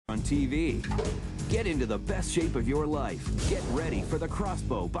on TV. Get into the best shape of your life. Get ready for the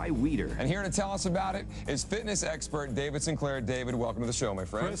Crossbow by Weeder. And here to tell us about it is fitness expert David Sinclair. David, welcome to the show, my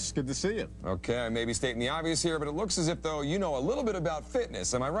friend. Chris, good to see you. Okay, I may be stating the obvious here, but it looks as if, though, you know a little bit about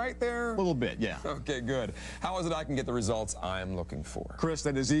fitness. Am I right there? A little bit, yeah. Okay, good. How is it I can get the results I'm looking for? Chris,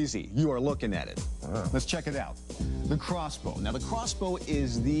 that is easy. You are looking at it. Let's check it out. The Crossbow. Now, the Crossbow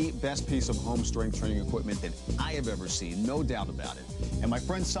is the best piece of home strength training equipment that I have ever seen, no doubt about it. And my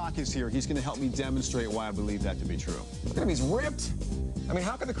friend Sock is here. He's going to help me demonstrate why I believe that to be true. Look at him, he's ripped. I mean,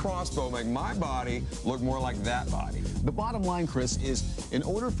 how could the Crossbow make my body look more like that body? The bottom line, Chris, is in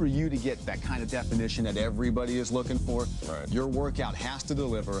order for you to get that kind of definition that everybody is looking for, your workout has to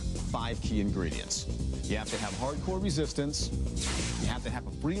deliver 5 key ingredients. You have to have hardcore resistance, you have to have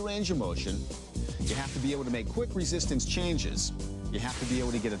a free range of motion, you have to be able to make quick resistance changes, you have to be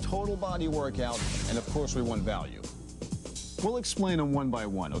able to get a total body workout, and of course we want value. We'll explain them one by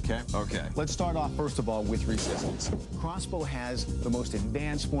one, okay? Okay. Let's start off, first of all, with resistance. Crossbow has the most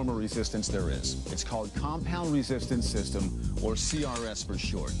advanced form of resistance there is. It's called Compound Resistance System, or CRS for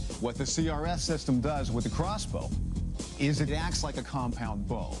short. What the CRS system does with the Crossbow is it acts like a compound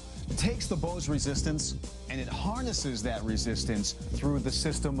bow. It takes the bow's resistance and it harnesses that resistance through the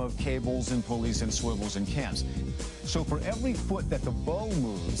system of cables and pulleys and swivels and cams. So for every foot that the bow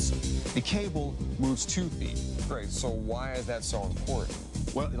moves, the cable moves 2 feet. Great, so why is that so important?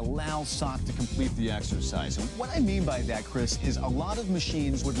 Well, it allows Sock to complete the exercise. And what I mean by that, Chris, is a lot of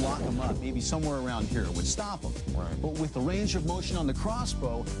machines would lock him up, maybe somewhere around here, would stop him. Right. But with the range of motion on the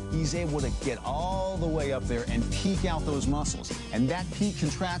Crossbow, he's able to get all the way up there and peak out those muscles. And that peak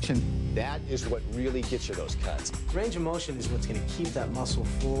contraction, that is what really gets you those cuts. Range of motion is what's going to keep that muscle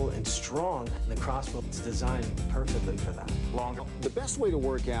full and strong, and the Crossbow is designed perfectly for that. Longer. The best way to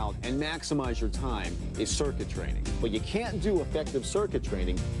work out and maximize your time is circuit training. But you can't do effective circuit training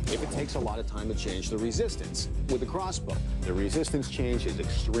if it takes a lot of time to change the resistance. With the Crossbow, the resistance change is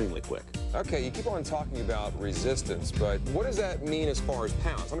extremely quick. Okay, you keep on talking about resistance, but what does that mean as far as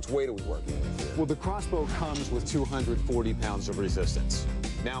pounds? How much weight are we working with? Well, the Crossbow comes with 240 pounds of resistance.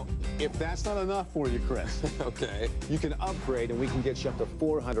 Now, if that's not enough for you, Chris, okay, you can upgrade and we can get you up to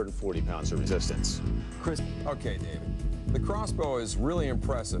 440 pounds of resistance. Chris. Okay, David. The Crossbow is really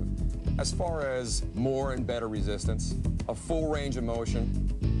impressive as far as more and better resistance, a full range of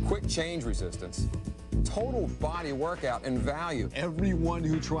motion, quick change resistance, total body workout, and value. Everyone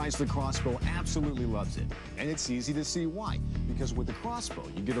who tries the Crossbow absolutely loves it. And it's easy to see why. Because with the Crossbow,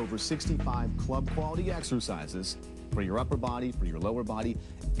 you get over 65 club quality exercises for your upper body, for your lower body,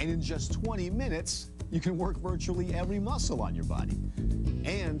 and in just 20 minutes, you can work virtually every muscle on your body.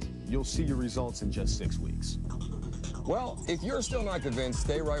 And you'll see your results in just 6 weeks. Well, if you're still not convinced,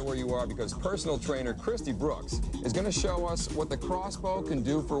 stay right where you are, because personal trainer Christy Brooks is going to show us what the Crossbow can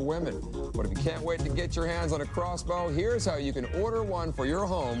do for women. But if you can't wait to get your hands on a Crossbow, here's how you can order one for your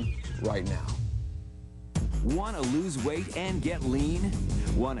home right now. Want to lose weight and get lean?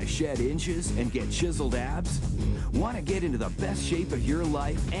 Want to shed inches and get chiseled abs? Want to get into the best shape of your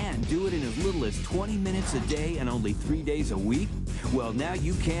life and do it in as little as 20 minutes a day and only 3 days a week? Well, now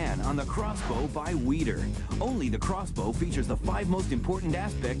you can on the Crossbow by Weeder. Only the Crossbow features the 5 most important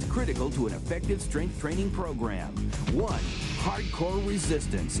aspects critical to an effective strength training program. 1. Hardcore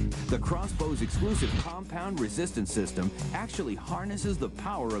resistance. The Crossbow's exclusive compound resistance system actually harnesses the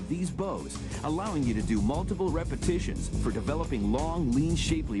power of these bows, allowing you to do multiple repetitions for developing long, lean,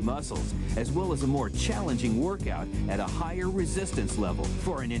 shapely muscles, as well as a more challenging workout at a higher resistance level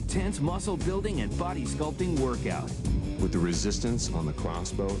for an intense muscle building and body sculpting workout. With the resistance on the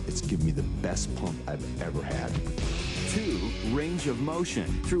Crossbow, it's given me the best pump I've ever had. 2. Range of motion.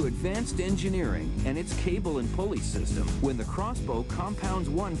 Through advanced engineering and its cable and pulley system, when the Crossbow compounds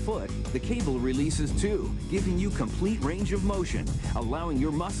 1 foot, the cable releases 2, giving you complete range of motion, allowing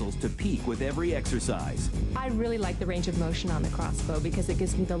your muscles to peak with every exercise. I really like the range of motion on the Crossbow because it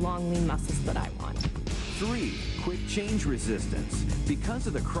gives me the long, lean muscles that I want. 3. Quick change resistance. Because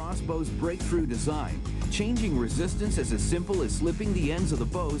of the Crossbow's breakthrough design, changing resistance is as simple as slipping the ends of the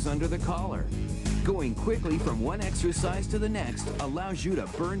bows under the collar. Going quickly from one exercise to the next allows you to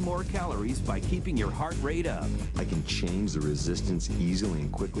burn more calories by keeping your heart rate up. I can change the resistance easily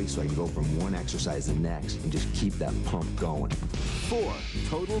and quickly, so I can go from one exercise to the next and just keep that pump going. 4.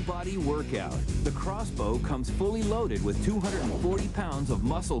 Total body workout. The Crossbow comes fully loaded with 240 pounds of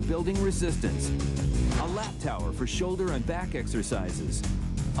muscle building resistance, a lap tower for shoulder and back exercises,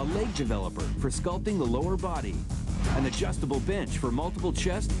 a leg developer for sculpting the lower body, an adjustable bench for multiple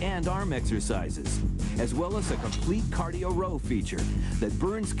chest and arm exercises, as well as a complete cardio row feature that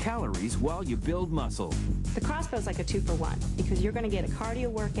burns calories while you build muscle. The Crossbow is like a 2-for-1 because you're going to get a cardio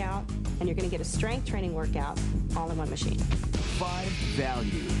workout and you're going to get a strength training workout all in one machine. 5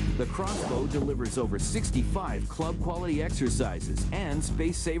 value. The Crossbow delivers over 65 club quality exercises and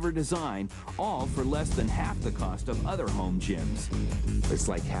space saver design, all for less than half the cost of other home gyms. It's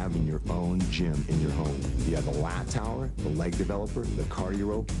like having your own gym in your home. You have the lat tower, the leg developer, the cardio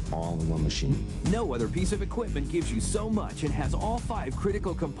rope, all in one machine. No other piece of equipment gives you so much and has all 5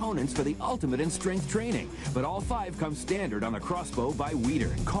 critical components for the ultimate in strength training. But all 5 come standard on the Crossbow by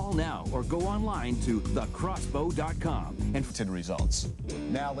Weider. Call now or go online to thecrossbow.com and results.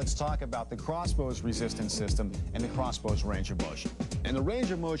 Now let's talk about the Crossbow's resistance system and the Crossbow's range of motion. And the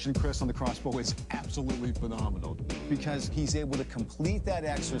range of motion, Chris, on the Crossbow is absolutely phenomenal because he's able to complete that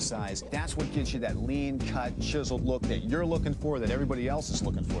exercise. That's what gives you that lean, cut, chiseled look that you're looking for, that everybody else is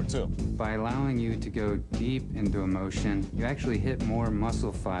looking for too. By allowing you to go deep into a motion, you actually hit more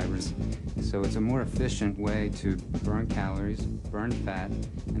muscle fibers. So it's a more efficient way to burn calories, burn fat,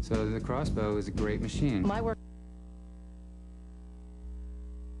 and so the Crossbow is a great machine. My work